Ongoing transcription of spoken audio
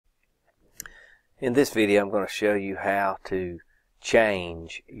In this video, I'm going to show you how to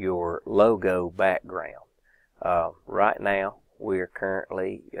change your logo background. Right now, we are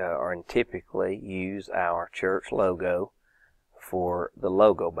currently or typically use our church logo for the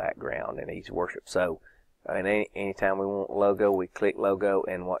logo background in Easyworship. So, anytime we want logo, we click logo,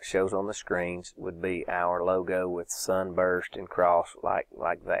 and what shows on the screens would be our logo with sunburst and cross like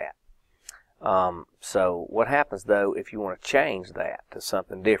that. So what happens though if you want to change that to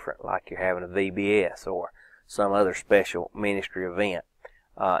something different, like you're having a VBS or some other special ministry event,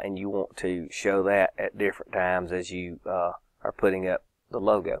 and you want to show that at different times as you are putting up the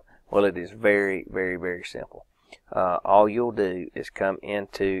logo? Well, it is very, very, very simple. All you'll do is come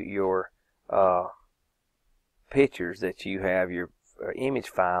into your pictures that you have, your image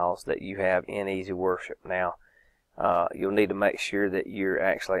files that you have in Easyworship. Now, you'll need to make sure that you're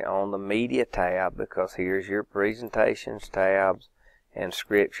actually on the media tab, because here's your presentations tabs and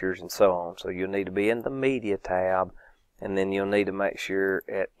scriptures and so on. So you'll need to be in the media tab, and then you'll need to make sure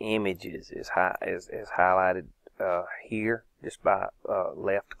that images is highlighted here just by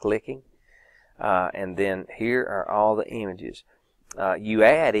left clicking, and then here are all the images. You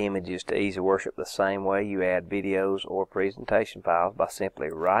add images to Easyworship the same way you add videos or presentation files, by simply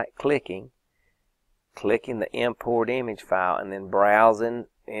right clicking, clicking the import image file, and then browsing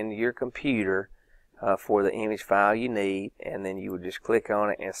in your computer for the image file you need, and then you would just click on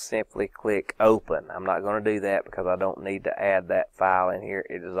it and simply click open. I'm not going to do that because I don't need to add that file in here.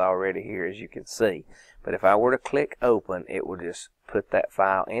 It is already here, as you can see. But if I were to click open, it will just put that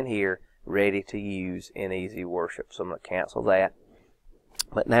file in here ready to use in Easyworship. So I'm going to cancel that.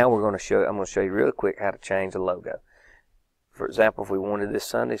 But now I'm going to show you really quick how to change the logo. For example, if we wanted this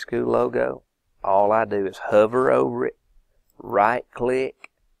Sunday school logo, all I do is hover over it, right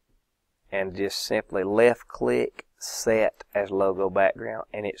click, and just simply left click, set as logo background,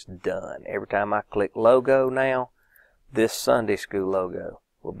 and it's done. Every time I click logo now, this Sunday school logo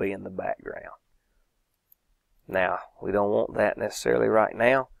will be in the background. Now, we don't want that necessarily right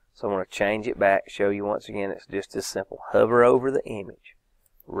now, so I'm going to change it back, show you once again. It's just as simple. Hover over the image,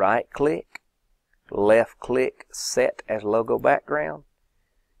 right click, left click, set as logo background,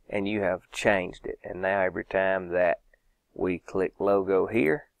 and you have changed it. And now every time that we click logo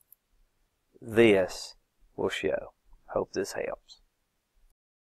here, this will show. Hope this helps.